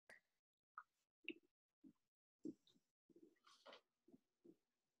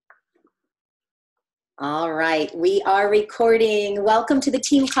All right, we are recording. Welcome to the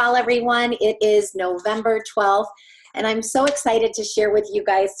team call, everyone. It is November 12th, and I'm so excited to share with you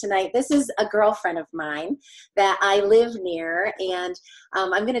guys tonight. This is a girlfriend of mine that I live near, and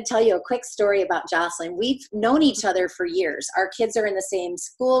I'm going to tell you a quick story about Jocelyn. We've known each other for years. Our kids are in the same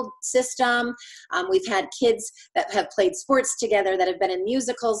school system. We've had kids that have played sports together, that have been in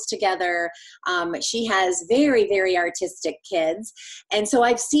musicals together. She has very, very artistic kids. And so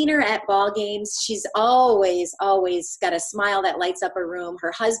I've seen her at ball games. She's always got a smile that lights up a room.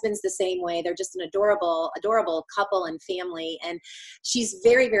 Her husband's the same way. They're just an adorable, adorable couple and family. And she's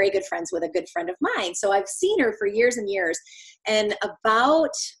very, very good friends with a good friend of mine. So I've seen her for years and years. And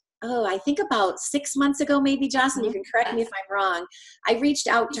I think about 6 months ago, maybe, Jocelyn, you can correct me if I'm wrong, I reached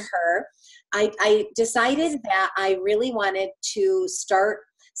out to her. I decided that I really wanted to start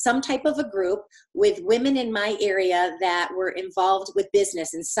some type of a group with women in my area that were involved with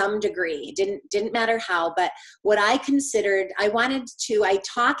business in some degree. Didn't matter how, but what I considered, I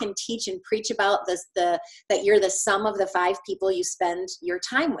talk and teach and preach about this, that you're the sum of the 5 people you spend your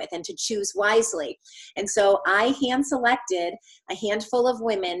time with, and to choose wisely. And so I hand selected a handful of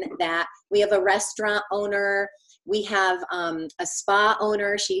women. That we have a restaurant owner. We have a spa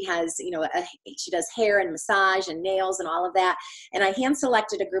owner. She has, she does hair and massage and nails and all of that. And I hand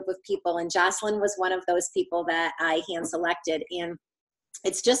selected a group of people, and Jocelyn was one of those people that I hand selected. And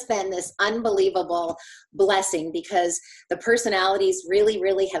it's just been this unbelievable blessing, because the personalities really,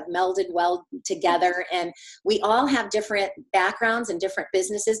 really have melded well together. And we all have different backgrounds and different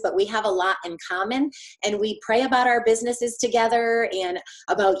businesses, but we have a lot in common. And we pray about our businesses together and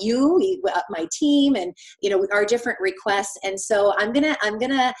about you, my team, and, our different requests. And so I'm going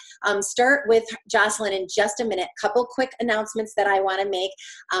to start with Jocelyn in just a minute. Couple quick announcements that I want to make.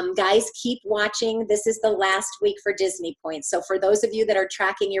 Guys, keep watching. This is the last week for Disney points. So for those of you that are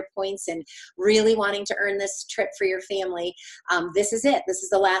tracking your points and really wanting to earn this trip for your family, this is it. This is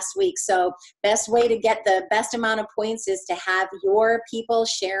the last week. So best way to get the best amount of points is to have your people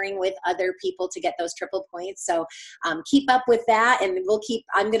sharing with other people to get those triple points. So keep up with that, and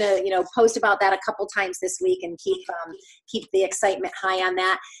I'm going to, post about that a couple times this week, and keep the excitement high on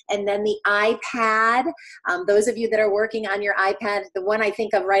that. And then the iPad, those of you that are working on your iPad, the one I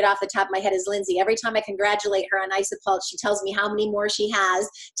think of right off the top of my head is Lindsay. Every time I congratulate her on ISAPULSE, she tells me how many more she has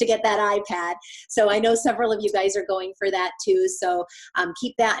to get that iPad. So I know several of you guys are going for that too. So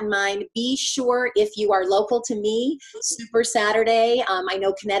keep that in mind. Be sure, if you are local to me, Super Saturday, I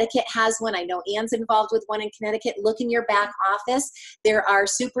know Connecticut has one. I know Ann's involved with one in Connecticut. Look in your back office. There are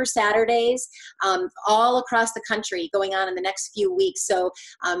Super Saturdays all across the country going on in the next few weeks. So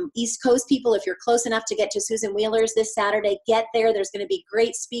East Coast people, if you're close enough to get to Susan Wheeler's this Saturday, get there. There's going to be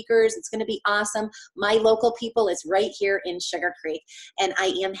great speakers. It's going to be awesome. My local people, it's right here in Sugar Creek. And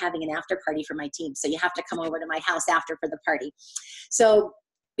I am having an after party for my team. So you have to come over to my house after for the party. So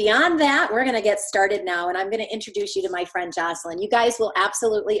beyond that, we're going to get started now, and I'm going to introduce you to my friend Jocelyn. You guys will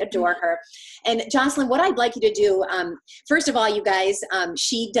absolutely adore her. And Jocelyn, what I'd like you to do, first of all, you guys,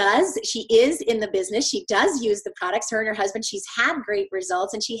 she is in the business. She does use the products, her and her husband. She's had great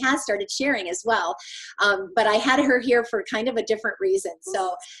results, and she has started sharing as well. But I had her here for kind of a different reason.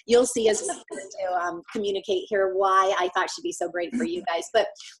 So you'll see as we communicate here why I thought she'd be so great for you guys. But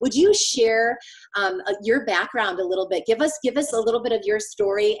would you share your background a little bit? Give us a little bit of your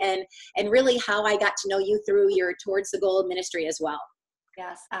story, and really how I got to know you through your Towards the Goal ministry as well.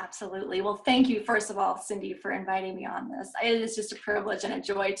 Yes, absolutely. Well, thank you, first of all, Cindy, for inviting me on this. It is just a privilege and a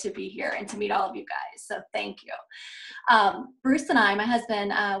joy to be here and to meet all of you guys. So thank you. Bruce and I, my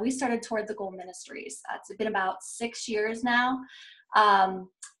husband, we started Toward the Goal Ministries. It's been about 6 years now.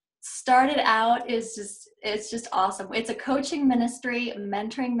 Started out it's just awesome. It's a coaching ministry,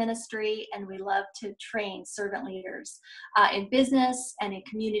 mentoring ministry, and we love to train servant leaders in business and in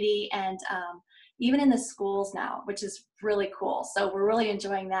community, and even in the schools now, which is really cool. So we're really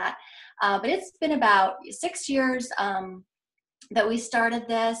enjoying that. But it's been about 6 years that we started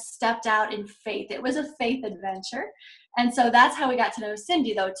this, stepped out in faith. It was a faith adventure. And so that's how we got to know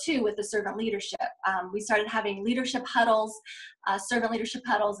Cindy, though, too, with the servant leadership. We started having leadership huddles, servant leadership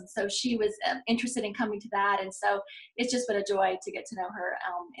huddles, and so she was interested in coming to that. And so it's just been a joy to get to know her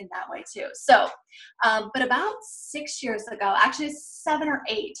in that way, too. So, but about 6 years ago, actually 7 or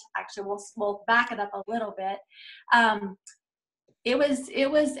 8, actually, we'll back it up a little bit. It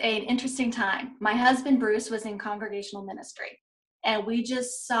was an interesting time. My husband, Bruce, was in congregational ministry. And we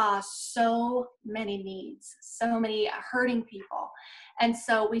just saw so many needs, so many hurting people. And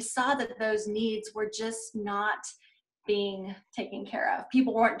so we saw that those needs were just not being taken care of.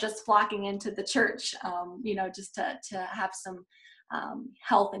 People weren't just flocking into the church, just to have some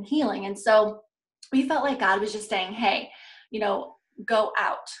health and healing. And so we felt like God was just saying, hey, go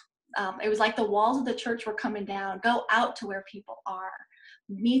out. It was like the walls of the church were coming down. Go out to where people are.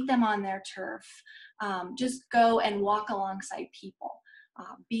 Meet them on their turf. Just go and walk alongside people.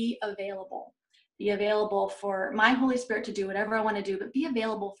 Be available. Be available for my Holy Spirit to do whatever I want to do, but be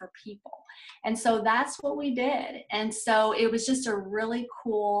available for people. And so that's what we did. And so it was just a really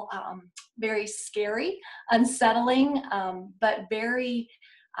cool, very scary, unsettling, but very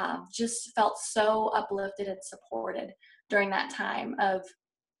just felt so uplifted and supported during that time of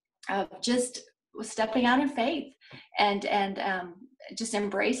just stepping out in faith and just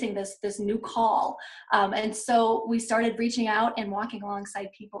embracing this new call. And so we started reaching out and walking alongside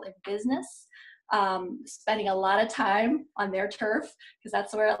people in business, spending a lot of time on their turf, because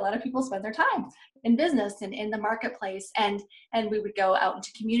that's where a lot of people spend their time, in business and in the marketplace. And we would go out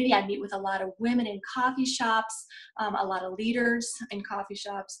into community. I'd meet with a lot of women in coffee shops, a lot of leaders in coffee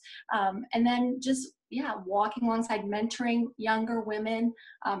shops, and then just walking alongside, mentoring younger women,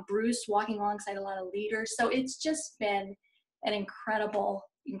 Bruce walking alongside a lot of leaders. So it's just been an incredible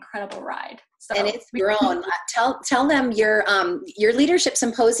ride. So, and it's grown. Tell them your leadership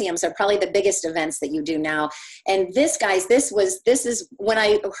symposiums are probably the biggest events that you do now. And this is when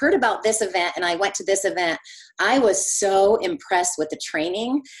I heard about this event and I went to this event, I was so impressed with the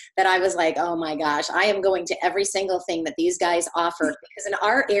training that I was like, oh my gosh, I am going to every single thing that these guys offer, because in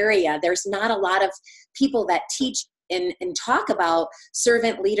our area, there's not a lot of people that teach and talk about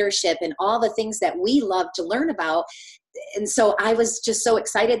servant leadership and all the things that we love to learn about. And so I was just so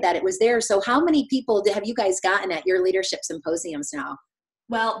excited that it was there. So how many people have you guys gotten at your leadership symposiums now?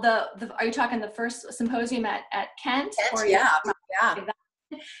 Well, are you talking the first symposium at Kent? Yeah.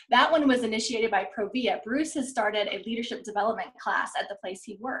 That one was initiated by Provia. Bruce has started a leadership development class at the place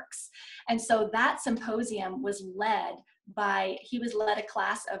he works. And so that symposium was led a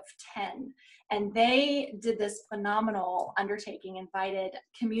class of 10. And they did this phenomenal undertaking, invited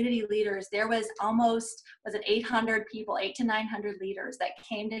community leaders. There was 800 people, 800 to 900 leaders that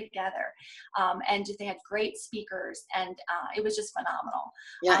came together. And they had great speakers, and it was just phenomenal.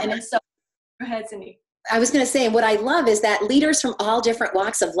 Yeah. And so, go ahead, Cindy. I was going to say, what I love is that leaders from all different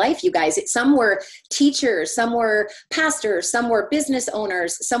walks of life, you guys, some were teachers, some were pastors, some were business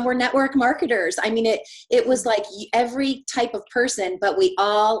owners, some were network marketers. I mean, it was like every type of person, but we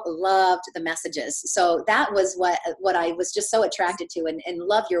all loved the messages. So that was what I was just so attracted to, and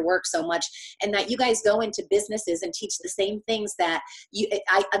love your work so much. And that you guys go into businesses and teach the same things that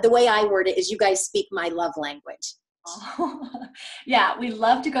the way I word it is, you guys speak my love language. Yeah, we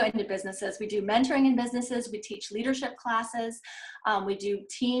love to go into businesses. We do mentoring in businesses. We teach leadership classes. We do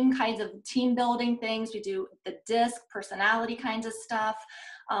team building things. We do the DISC personality kinds of stuff.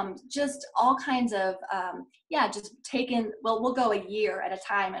 Just all kinds of, we'll go a year at a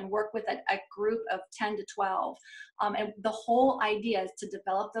time and work with a group of 10 to 12. And the whole idea is to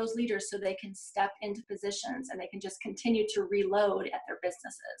develop those leaders so they can step into positions and they can just continue to reload at their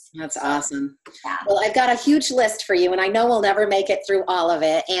businesses. That's awesome. Yeah. Well, I've got a huge list for you, and I know we'll never make it through all of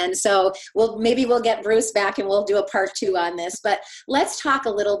it. And so maybe we'll get Bruce back and we'll do a part 2 on this. But let's talk a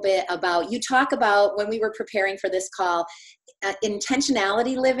little bit about, when we were preparing for this call,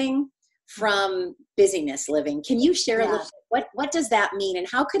 intentionality living from busyness living. Can you share a little bit, what does that mean, and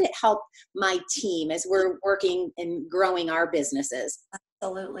how could it help my team as we're working and growing our businesses?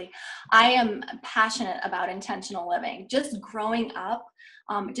 Absolutely. I am passionate about intentional living. Just growing up,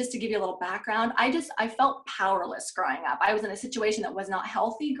 just to give you a little background, I felt powerless growing up. I was in a situation that was not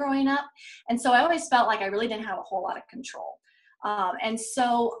healthy growing up. And so I always felt like I really didn't have a whole lot of control. And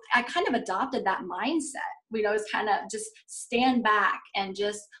so I kind of adopted that mindset. It's kind of just stand back and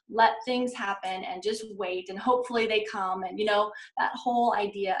just let things happen and just wait, and hopefully they come, and that whole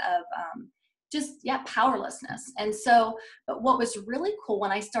idea of powerlessness. And so, but what was really cool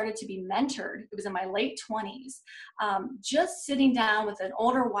when I started to be mentored, it was in my late 20s, just sitting down with an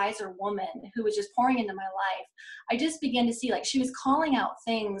older, wiser woman who was just pouring into my life. I just began to see, like, she was calling out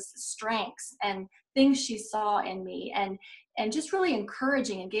strengths and things she saw in me, and just really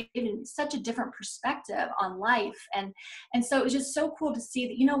encouraging and giving such a different perspective on life. And so it was just so cool to see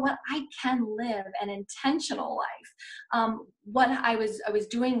that, I can live an intentional life. What I was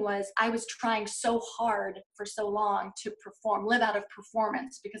doing was I was trying so hard for so long to live out of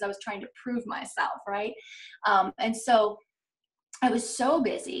performance, because I was trying to prove myself, right? And so I was so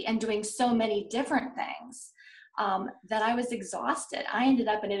busy and doing so many different things that I was exhausted. I ended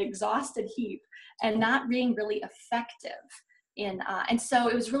up in an exhausted heap and not being really effective. And so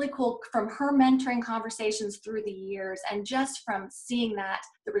it was really cool from her mentoring conversations through the years, and just from seeing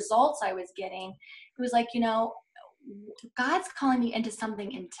the results I was getting, it was like, God's calling me into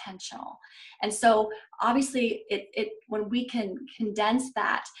something intentional. And so obviously when we can condense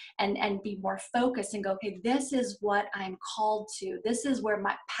that and be more focused and go, okay, this is what I'm called to. This is where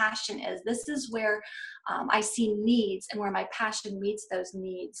my passion is. This is where I see needs and where my passion meets those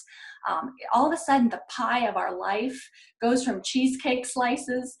needs. All of a sudden the pie of our life goes from cheesecake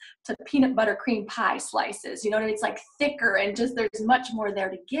slices to peanut butter cream pie slices. You know what I mean? It's like thicker and just there's much more there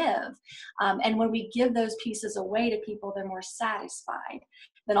to give. And when we give those pieces away to people, they're more satisfied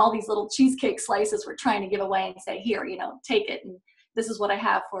than all these little cheesecake slices we're trying to give away and say, here, take it. And this is what I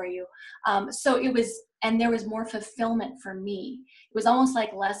have for you. So it was, and there was more fulfillment for me. It was almost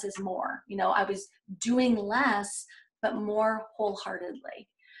like less is more. I was doing less, but more wholeheartedly.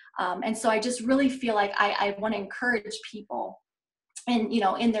 And so I just really feel like I want to encourage people and,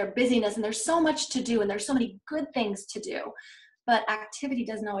 in their busyness, and there's so much to do and there's so many good things to do, but activity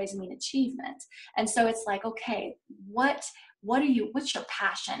doesn't always mean achievement. And so it's like, okay, what's your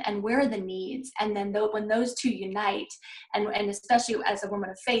passion and where are the needs? And then when those two unite, and especially as a woman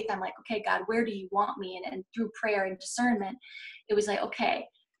of faith, I'm like, okay, God, where do you want me? And through prayer and discernment, it was like, okay,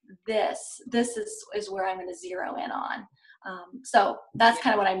 this is where I'm going to zero in on. So that's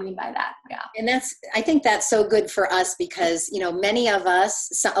kind of what I mean by that. Yeah. And I think that's so good for us because, many of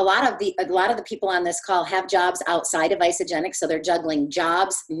us, a lot of the people on this call have jobs outside of Isogenics. So they're juggling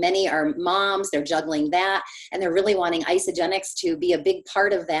jobs. Many are moms, they're juggling that, and they're really wanting Isogenics to be a big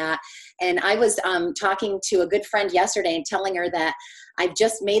part of that. And I was talking to a good friend yesterday and telling her that I've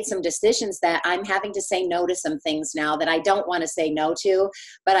just made some decisions that I'm having to say no to some things now that I don't want to say no to,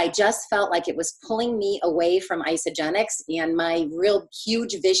 but I just felt like it was pulling me away from Isogenics and my real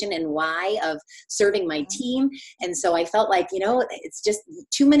huge vision and why of serving my team. And so I felt like, it's just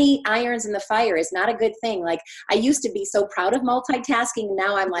too many irons in the fire is not a good thing. Like I used to be so proud of multitasking.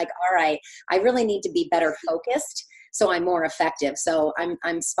 Now I'm like, all right, I really need to be better focused so I'm more effective. So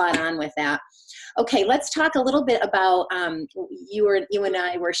I'm spot on with that. Okay, let's talk a little bit about you and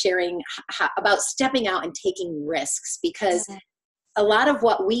I were sharing about stepping out and taking risks, because a lot of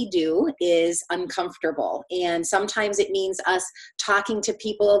what we do is uncomfortable. And sometimes it means us talking to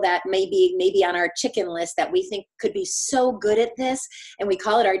people that maybe on our chicken list that we think could be so good at this. And we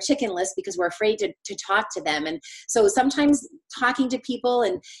call it our chicken list because we're afraid to talk to them. And so sometimes talking to people,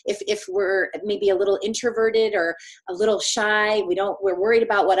 and if we're maybe a little introverted or a little shy, we're worried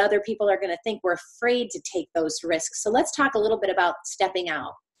about what other people are going to think. We're afraid to take those risks. So let's talk a little bit about stepping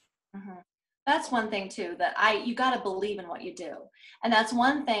out. Mm-hmm. That's one thing too, that you got to believe in what you do. And that's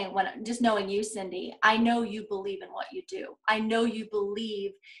one thing when just knowing you, Cindy, I know you believe in what you do. I know you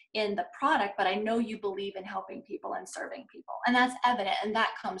believe in the product, but I know you believe in helping people and serving people. And that's evident and that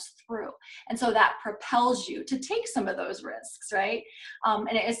comes through. And so that propels you to take some of those risks, right? And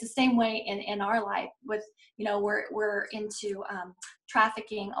it's the same way in our life with, we're into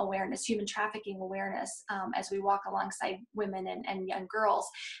trafficking awareness, human trafficking awareness, as we walk alongside women and young girls.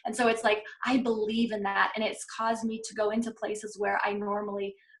 And so it's like, I believe in that. And it's caused me to go into places where I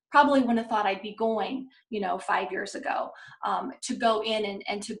normally probably wouldn't have thought I'd be going, 5 years ago, to go in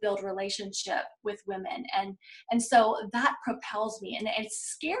and to build relationship with women. And so that propels me, and it's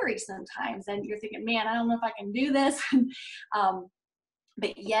scary sometimes. And you're thinking, man, I don't know if I can do this.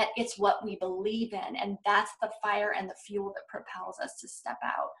 But yet it's what we believe in. And that's the fire and the fuel that propels us to step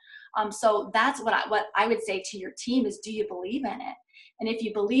out. So that's what I would say to your team is, do you believe in it? And if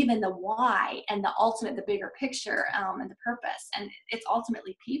you believe in the why and the bigger picture, and the purpose, and it's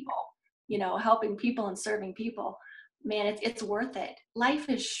ultimately people, helping people and serving people, man, it's worth it. Life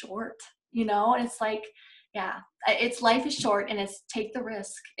is short, and it's like, yeah, life is short, and it's take the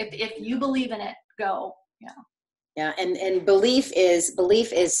risk. If you believe in it, go. Yeah. Yeah, and belief is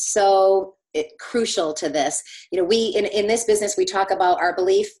so crucial to this. We in this business, we talk about our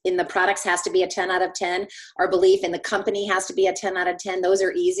belief in the products has to be a 10 out of 10. Our belief in the company has to be a 10 out of 10. Those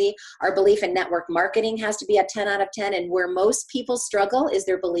are easy. Our belief in network marketing has to be a 10 out of 10. And where most people struggle is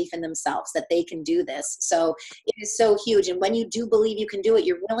their belief in themselves, that they can do this. So it is so huge. And when you do believe you can do it,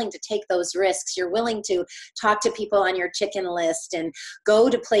 you're willing to take those risks. You're willing to talk to people on your chicken list and go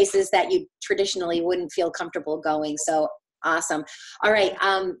to places that you traditionally wouldn't feel comfortable going. So awesome. All right.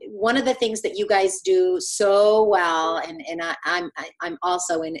 One of the things that you guys do so well, and I'm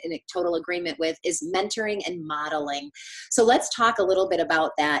also in total agreement with, is mentoring and modeling. So let's talk a little bit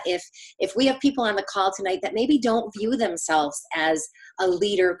about that. If we have people on the call tonight that maybe don't view themselves as a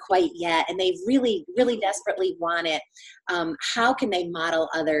leader quite yet, and they really, really desperately want it, how can they model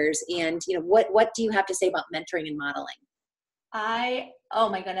others? And what do you have to say about mentoring and modeling? Oh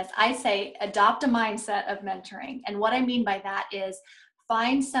my goodness, I say adopt a mindset of mentoring. And what I mean by that is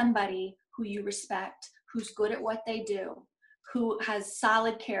find somebody who you respect, who's good at what they do, who has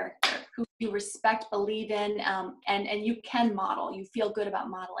solid character, who you respect, believe in, and you can model, you feel good about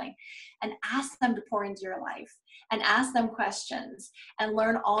modeling, and ask them to pour into your life and ask them questions and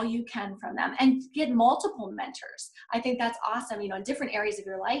learn all you can from them and get multiple mentors. I think that's awesome, in different areas of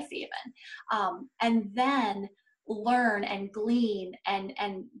your life even. And then learn and glean, and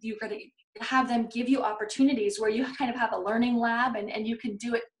you're going to have them give you opportunities where you kind of have a learning lab, and you can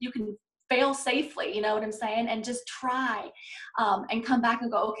do it, you can fail safely, you know what I'm saying? And just try, and come back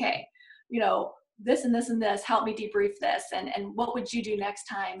and go, okay, this and this and this, help me debrief this. And what would you do next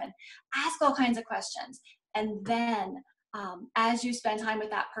time? And ask all kinds of questions. And then as you spend time with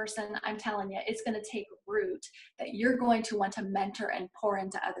that person, I'm telling you, it's going to take root that you're going to want to mentor and pour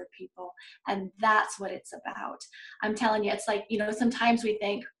into other people. And that's what it's about. I'm telling you, it's like, sometimes we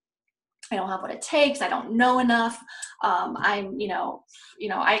think, I don't have what it takes. I don't know enough. I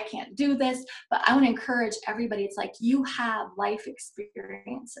can't do this. But I want to encourage everybody. It's like, you have life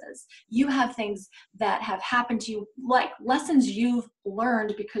experiences. You have things that have happened to you, like lessons you've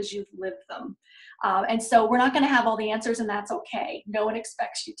learned because you've lived them. And so we're not going to have all the answers, and that's okay. No one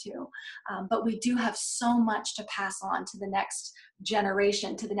expects you to. But we do have so much to pass on to the next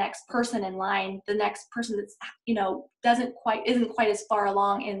generation, to the next person in line, the next person that's, isn't quite as far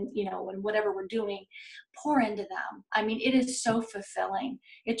along in whatever we're doing. Pour into them. I mean, it is so fulfilling.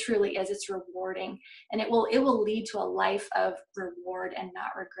 It truly is. It's rewarding, and it will lead to a life of reward and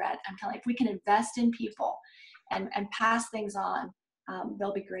not regret. I'm telling you, if we can invest in people and pass things on,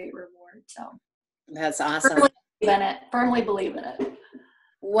 there'll be great reward. So that's awesome. Firmly believe in it.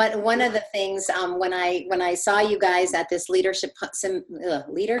 One of the things when I saw you guys at this leadership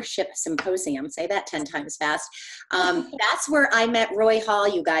symposium, say that 10 times fast, that's where I met Roy Hall,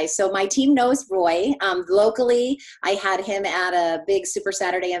 you guys. So my team knows Roy. Locally, I had him at a big Super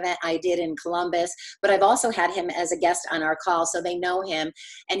Saturday event I did in Columbus, but I've also had him as a guest on our call, so they know him.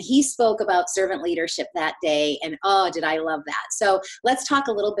 And he spoke about servant leadership that day, and oh, did I love that. So let's talk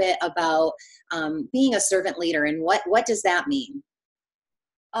a little bit about being a servant leader, and what does that mean?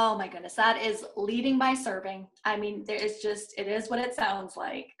 Oh my goodness, that is leading by serving. I mean, it is what it sounds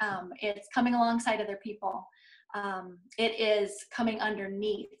like. It's coming alongside other people. It is coming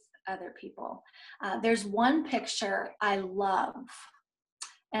underneath other people. There's one picture I love,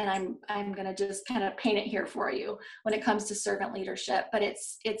 and I'm going to just kind of paint it here for you when it comes to servant leadership, but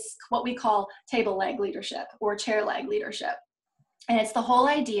it's what we call table leg leadership or chair leg leadership. And it's the whole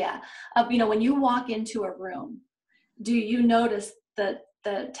idea of, when you walk into a room, do you notice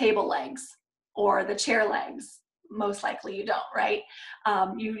the table legs or the chair legs? Most likely you don't, right?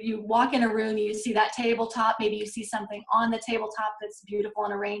 You walk in a room, you see that tabletop, maybe you see something on the tabletop that's beautiful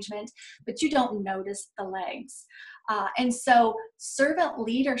in arrangement, but you don't notice the legs. And so servant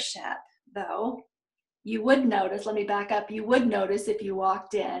leadership, though, you would notice, let me back up, you would notice if you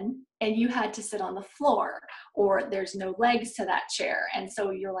walked in and you had to sit on the floor, or there's no legs to that chair. And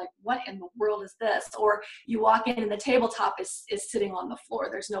so you're like, what in the world is this? Or you walk in and the tabletop is sitting on the floor,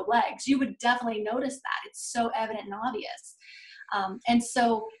 there's no legs. You would definitely notice that. It's so evident and obvious. And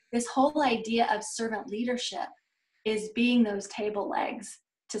so this whole idea of servant leadership is being those table legs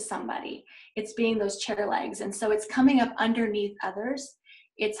to somebody. It's being those chair legs. And so it's coming up underneath others.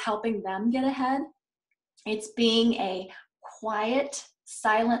 It's helping them get ahead. It's being a quiet,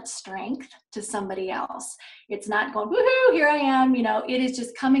 silent strength to somebody else. It's not going, woohoo, here I am. It is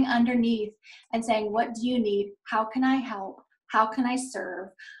just coming underneath and saying, what do you need? How can I help? How can I serve?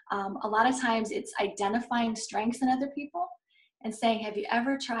 A lot of times it's identifying strengths in other people and saying, have you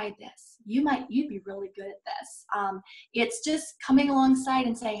ever tried this? You'd be really good at this. It's just coming alongside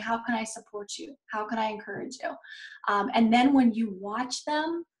and saying, how can I support you? How can I encourage you? And then when you watch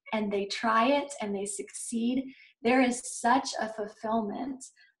them, and they try it and they succeed, there is such a fulfillment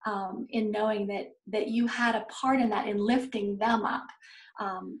in knowing that you had a part in that, in lifting them up,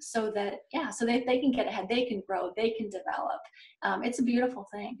 so that they can get ahead, they can grow, they can develop. It's a beautiful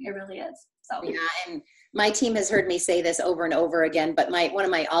thing. It really is. So yeah, and my team has heard me say this over and over again, but one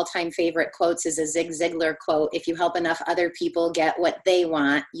of my all-time favorite quotes is a Zig Ziglar quote: if you help enough other people get what they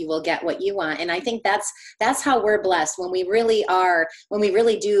want, you will get what you want. And I think that's how we're blessed, when we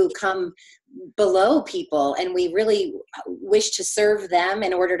really do come below people and we really wish to serve them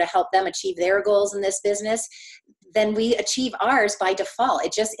in order to help them achieve their goals in this business. Then we achieve ours by default.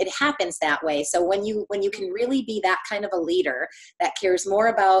 It happens that way. So when you can really be that kind of a leader that cares more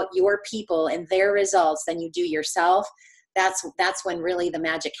about your people and their results than you do yourself, that's when really the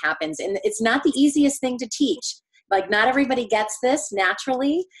magic happens. And it's not the easiest thing to teach. like not everybody gets this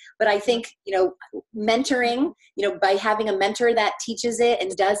naturally, but I think, mentoring, by having a mentor that teaches it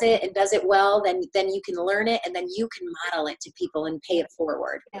and does it well, then you can learn it, and then you can model it to people and pay it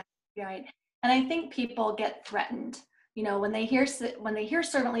forward. Yeah, right. And I think people get threatened. When they hear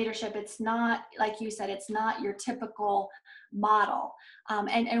servant leadership, it's not, like you said, it's not your typical model.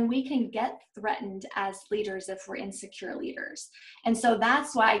 And we can get threatened as leaders if we're insecure leaders. And so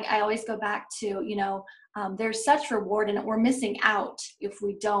that's why I always go back to, there's such reward in it. We're missing out if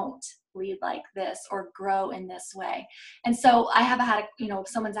we don't lead like this or grow in this way. And so I have had,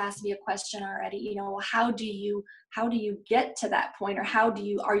 someone's asked me a question already, how do you get to that point, or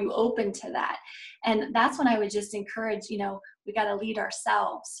are you open to that? And that's when I would just encourage, we got to lead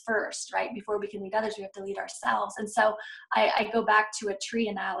ourselves first, right? Before we can lead others, we have to lead ourselves. And so I go back to a tree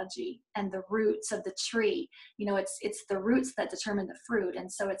analogy and the roots of the tree. It's the roots that determine the fruit. And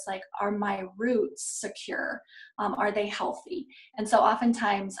so it's like, are my roots secure? Are they healthy? And so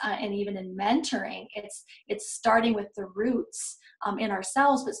oftentimes, and even in mentoring, it's starting with the roots in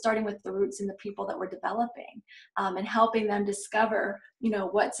ourselves, but starting with the roots in the people that we're developing, and helping them discover,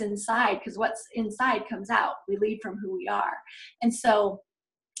 what's inside, because what's inside comes out. We lead from who we are. And so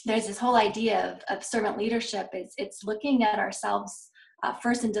there's this whole idea of servant leadership. It's looking at ourselves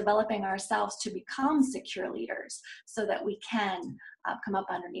first and developing ourselves to become secure leaders so that we can come up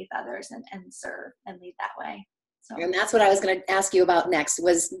underneath others and serve and lead that way. So. And that's what I was going to ask you about next,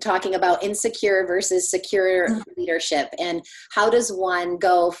 was talking about insecure versus secure leadership. And how does one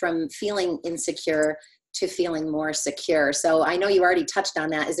go from feeling insecure to feeling more secure? So I know you already touched on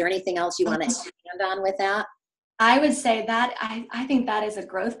that. Is there anything else you want to expand on with that? I would say that I think that is a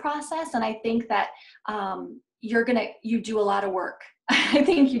growth process. And I think that you do a lot of work. I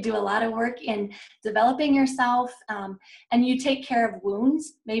think you do a lot of work in developing yourself, and you take care of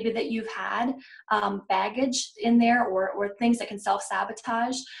wounds maybe that you've had, baggage in there, or things that can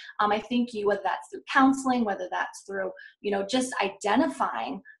self-sabotage. I think whether that's through counseling, whether that's through, just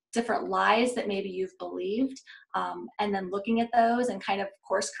identifying different lies that maybe you've believed, and then looking at those and kind of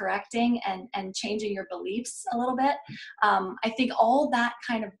course correcting and changing your beliefs a little bit. I think all that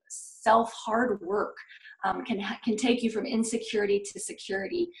kind of hard work can take you from insecurity to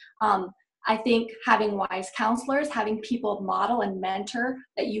security. I think having wise counselors, having people model and mentor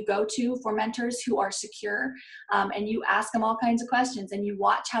that you go to for mentors who are secure, and you ask them all kinds of questions and you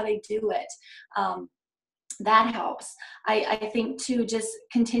watch how they do it. That helps. I think too, just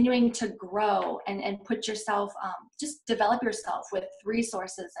continuing to grow and put yourself, just develop yourself with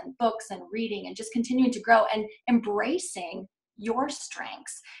resources and books and reading, and just continuing to grow and embracing your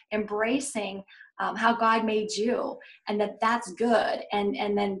strengths, embracing how God made you, and that's good,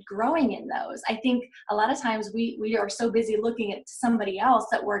 and then growing in those. I think a lot of times we are so busy looking at somebody else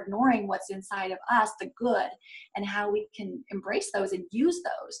that we're ignoring what's inside of us, the good, and how we can embrace those and use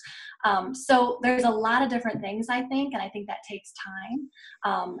those. So there's a lot of different things, I think, and I think that takes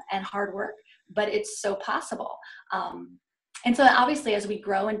time and hard work, but it's so possible. And so obviously as we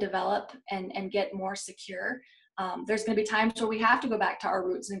grow and develop and get more secure, there's going to be times where we have to go back to our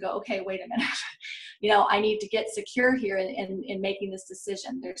roots and go, okay, wait a minute, I need to get secure here in making this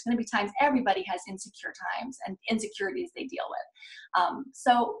decision. There's going to be times, everybody has insecure times and insecurities they deal with.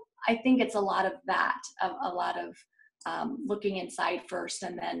 So I think it's a lot of that, a lot of looking inside first,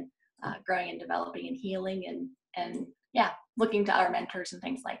 and then growing and developing and healing and looking to our mentors and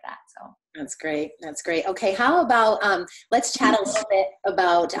things like that. So that's great. That's great. Okay. How about, let's chat a little bit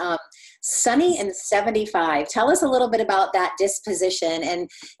about Sunny and 75. Tell us a little bit about that disposition, and,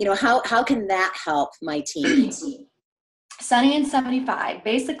 how can that help my team? Sunny and 75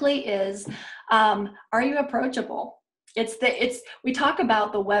 basically is, are you approachable? We talk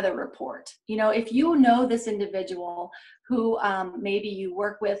about the weather report. If you know this individual who maybe you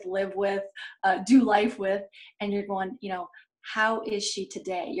work with, live with, do life with, and you're going, how is she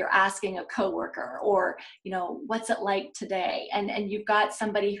today? You're asking a coworker, or, what's it like today? And you've got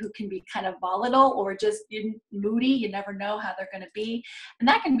somebody who can be kind of volatile or just moody. You never know how they're going to be. And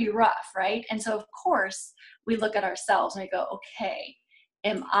that can be rough, right? And so, of course, we look at ourselves and we go, okay,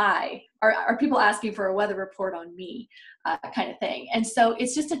 are people asking for a weather report on me, kind of thing. And so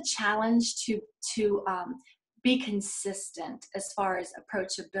it's just a challenge to be consistent as far as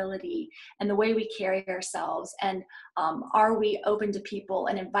approachability and the way we carry ourselves. And are we open to people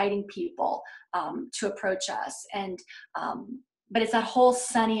and inviting people to approach us? And but it's that whole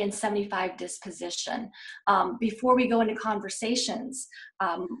Sunny and 75 disposition. Before we go into conversations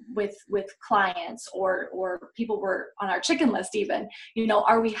with clients or people we're on our chicken list even,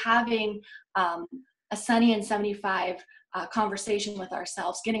 are we having a Sunny and 75 conversation with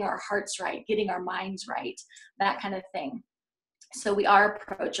ourselves, getting our hearts right, getting our minds right, that kind of thing. So we are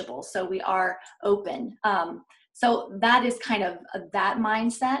approachable. So we are open. So that is kind of that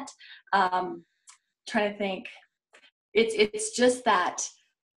mindset. Trying to think. It's just that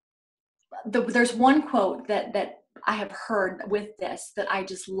there's one quote that I have heard with this that I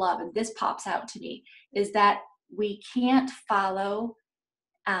just love, and this pops out to me, is that we can't follow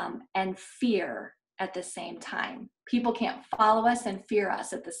and fear at the same time. People can't follow us and fear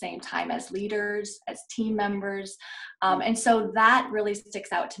us at the same time as leaders, as team members. And so that really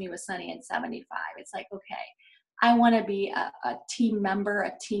sticks out to me with Sunny and 75. It's like, okay, I want to be a team member,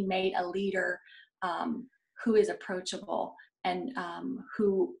 a teammate, a leader who is approachable and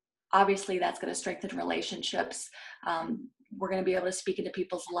who obviously that's going to strengthen relationships. We're going to be able to speak into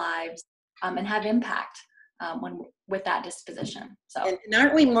people's lives and have impact with that disposition. So, and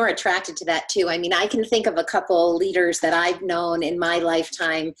aren't we more attracted to that too? I mean, I can think of a couple leaders that I've known in my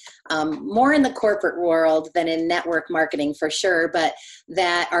lifetime, more in the corporate world than in network marketing for sure, but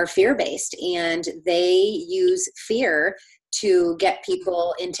that are fear-based, and they use fear to get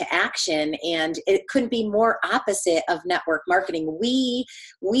people into action. And it couldn't be more opposite of network marketing. We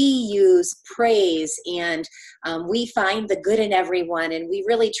use praise, and we find the good in everyone, and we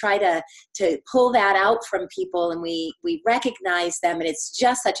really try to pull that out from people, and we recognize them, and it's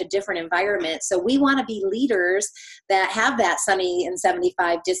just such a different environment. So we want to be leaders that have that Sunny and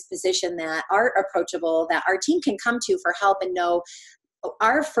 75 disposition, that are approachable, that our team can come to for help and know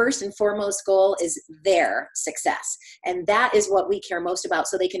our first and foremost goal is their success. And that is what we care most about.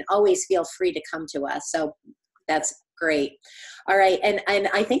 So they can always feel free to come to us. So that's great. All right. And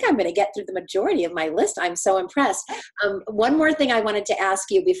I think I'm going to get through the majority of my list. I'm so impressed. One more thing I wanted to ask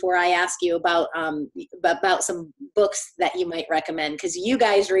you before I ask you about some books that you might recommend, because you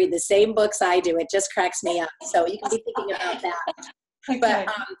guys read the same books I do. It just cracks me up. So you can be thinking about that. Okay.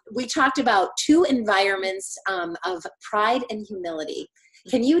 But we talked about two environments of pride and humility.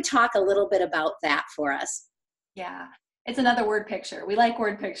 Can you talk a little bit about that for us? Yeah, it's another word picture. We like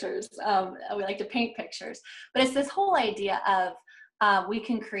word pictures. We like to paint pictures. But it's this whole idea of we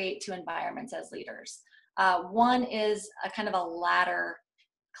can create two environments as leaders. One is a kind of a ladder,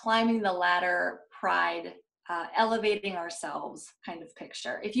 climbing the ladder, pride, elevating ourselves kind of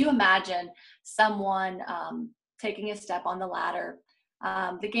picture. If you imagine someone taking a step on the ladder,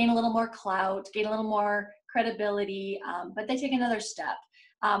 they gain a little more clout, gain a little more credibility, but they take another step.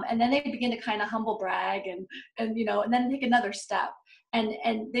 And then they begin to kind of humble brag and then take another step. And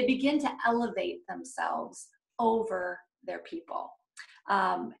they begin to elevate themselves over their people.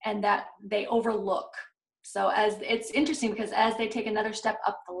 And that they overlook. So as it's interesting because as they take another step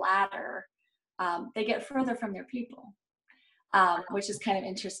up the ladder, they get further from their people, which is kind of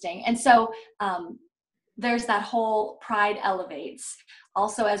interesting. And so there's that whole pride elevates.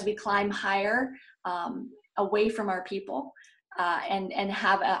 Also, as we climb higher, away from our people, and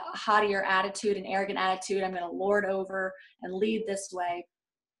have a haughtier attitude, an arrogant attitude, I'm going to lord over and lead this way.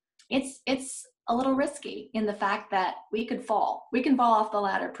 It's a little risky in the fact that we can fall off the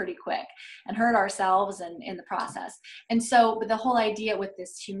ladder pretty quick and hurt ourselves and in the process. And so the whole idea with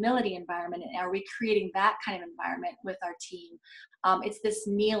this humility environment, and are we creating that kind of environment with our team? It's this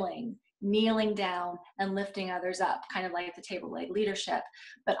kneeling down and lifting others up, kind of like the table leg leadership.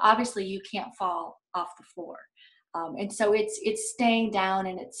 But obviously you can't fall off the floor. And so it's staying down,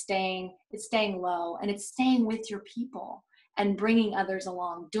 and it's staying low, and it's staying with your people and bringing others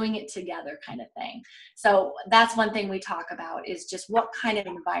along, doing it together kind of thing. So that's one thing we talk about, is just what kind of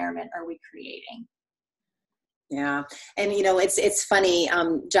environment are we creating? Yeah. And, it's funny,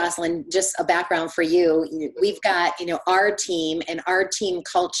 Jocelyn, just a background for you. We've got, our team and our team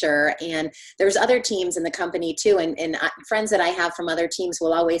culture, and there's other teams in the company too. And friends that I have from other teams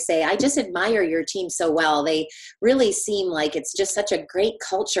will always say, I just admire your team so well. They really seem like it's just such a great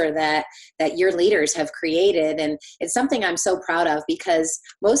culture that your leaders have created. And it's something I'm so proud of, because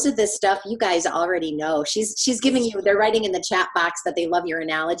most of this stuff you guys already know. She's giving you, they're writing in the chat box that they love your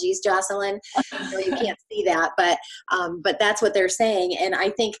analogies, Jocelyn. So you can't see that. But that's what they're saying. And I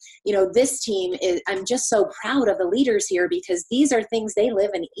think, this team I'm just so proud of the leaders here, because these are things they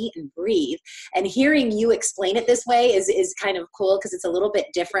live and eat and breathe. And hearing you explain it this way is kind of cool, because it's a little bit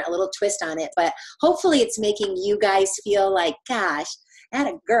different, a little twist on it. But hopefully it's making you guys feel like, gosh, at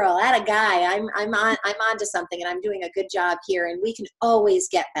a girl, at a guy, I'm on to something, and I'm doing a good job here, and we can always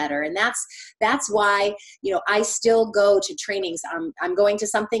get better. And that's why, I still go to trainings. I'm going to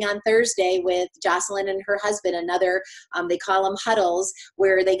something on Thursday with Jocelyn and her husband, another, they call them huddles,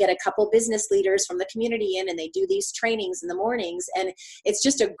 where they get a couple business leaders from the community in, and they do these trainings in the mornings. And it's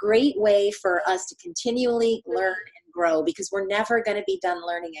just a great way for us to continually learn and grow, because we're never going to be done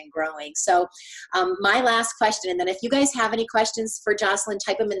learning and growing. So my last question, and then if you guys have any questions for Jocelyn,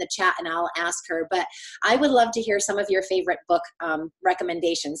 type them in the chat and I'll ask her. But I would love to hear some of your favorite book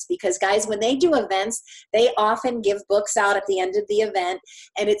recommendations, because guys, when they do events, they often give books out at the end of the event.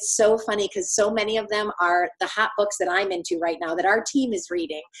 And it's so funny because so many of them are the hot books that I'm into right now that our team is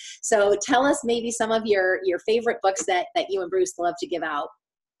reading. So tell us maybe some of your favorite books that you and Bruce love to give out.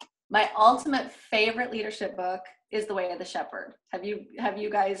 My ultimate favorite leadership book is The Way of the Shepherd. Have you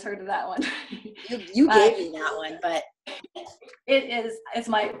guys heard of that one? You gave me that one, but it's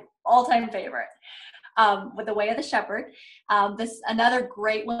my all-time favorite. With The Way of the Shepherd. Another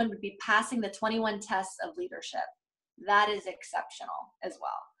great one would be Passing the 21 Tests of Leadership. That is exceptional as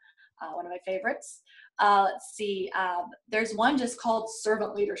well. One of my favorites. Let's see. There's one just called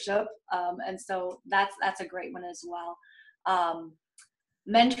Servant Leadership, and so that's a great one as well.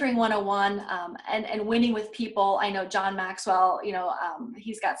 Mentoring 101 and Winning with People. I know John Maxwell,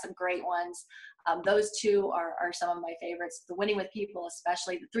 he's got some great ones. Those two are some of my favorites. The Winning with People,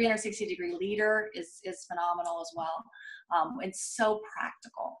 especially. The 360-degree leader is phenomenal as well. And so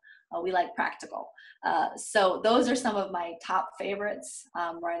practical. We like practical. So those are some of my top favorites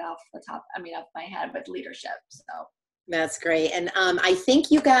right off my head with leadership. So. That's great. And I think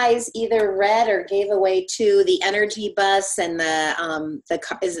you guys either read or gave away to The Energy Bus and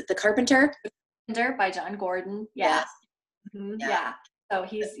is it The Carpenter? Carpenter by John Gordon. Yeah. Yes. Yeah. So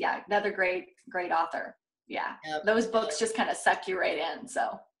he's another great author. Yeah. Yep. Those books just kind of suck you right in.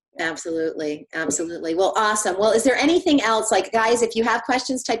 So. Absolutely. Absolutely. Well, awesome. Well, is there anything else, like, guys, if you have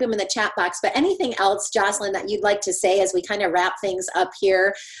questions, type them in the chat box, but anything else, Jocelyn, that you'd like to say as we kind of wrap things up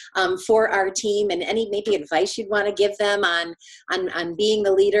here for our team, and any maybe advice you'd want to give them on being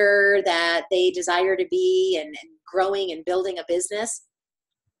the leader that they desire to be and growing and building a business?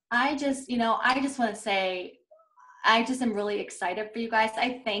 I just want to say, I just am really excited for you guys.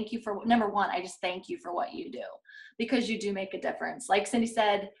 I thank you for, number one, I just thank you for what you do, because you do make a difference. Like Cindy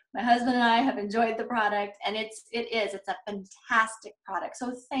said, my husband and I have enjoyed the product, and it's a fantastic product.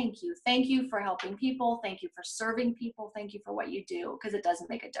 So thank you. Thank you for helping people. Thank you for serving people. Thank you for what you do, because it does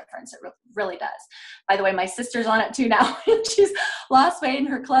make a difference. It really does. By the way, my sister's on it too now. She's lost weight and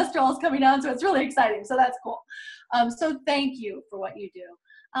her cholesterol is coming down. So it's really exciting. So that's cool. So thank you for what you do.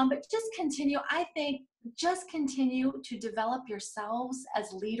 But just continue to develop yourselves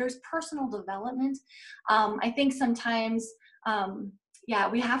as leaders, personal development. I think sometimes,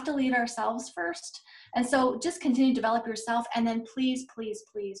 we have to lead ourselves first. And so just continue to develop yourself, and then please, please,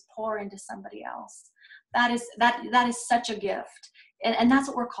 please pour into somebody else. That is such a gift. And that's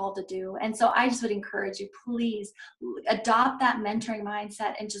what we're called to do. And so I just would encourage you, please adopt that mentoring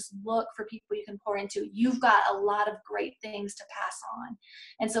mindset and just look for people you can pour into. You've got a lot of great things to pass on.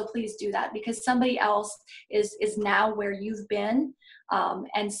 And so please do that, because somebody else is now where you've been.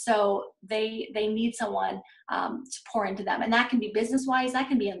 And so they need someone to pour into them. And that can be business-wise, that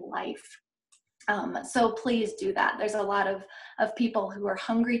can be in life. So please do that. There's a lot of people who are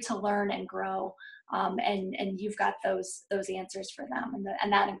hungry to learn and grow. And you've got those answers for them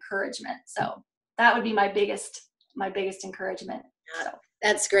and that encouragement. So that would be my biggest encouragement. So.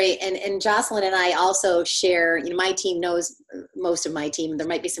 That's great. And Jocelyn and I also share, my team knows most of my team. There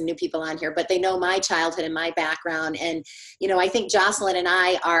might be some new people on here, but they know my childhood and my background. And, I think Jocelyn and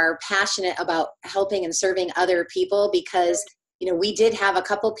I are passionate about helping and serving other people, because we did have a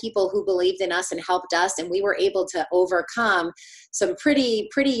couple people who believed in us and helped us, and we were able to overcome some pretty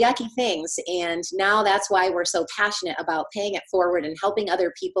yucky things. And now that's why we're so passionate about paying it forward and helping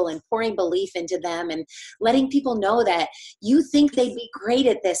other people and pouring belief into them and letting people know that you think they'd be great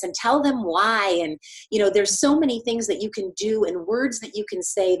at this, and tell them why. And, there's so many things that you can do and words that you can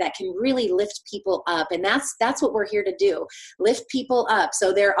say that can really lift people up. And that's what we're here to do, lift people up.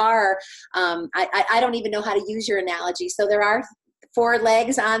 So there are, I don't even know how to use your analogy. So there are 4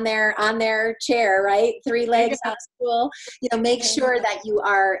 legs on their chair, right? 3 legs on stool. Make sure that you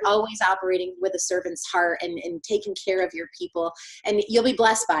are always operating with a servant's heart and taking care of your people. And you'll be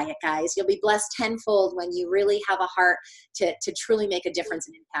blessed by it, guys. You'll be blessed tenfold when you really have a heart to truly make a difference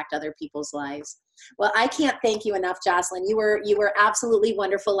and impact other people's lives. Well, I can't thank you enough, Jocelyn. You were absolutely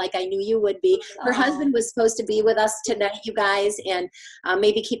wonderful, like I knew you would be. Her husband was supposed to be with us tonight, you guys, and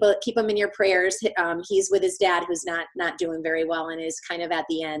maybe keep him in your prayers. He's with his dad, who's not doing very well and is kind of at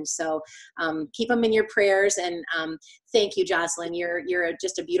the end. So keep him in your prayers. And thank you, Jocelyn. You're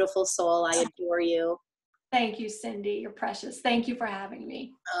just a beautiful soul. I adore you. Thank you, Cindy. You're precious. Thank you for having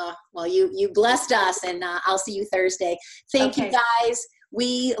me. Well, you blessed us, and I'll see you Thursday. Thank you, guys.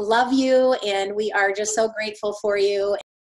 We love you, and we are just so grateful for you.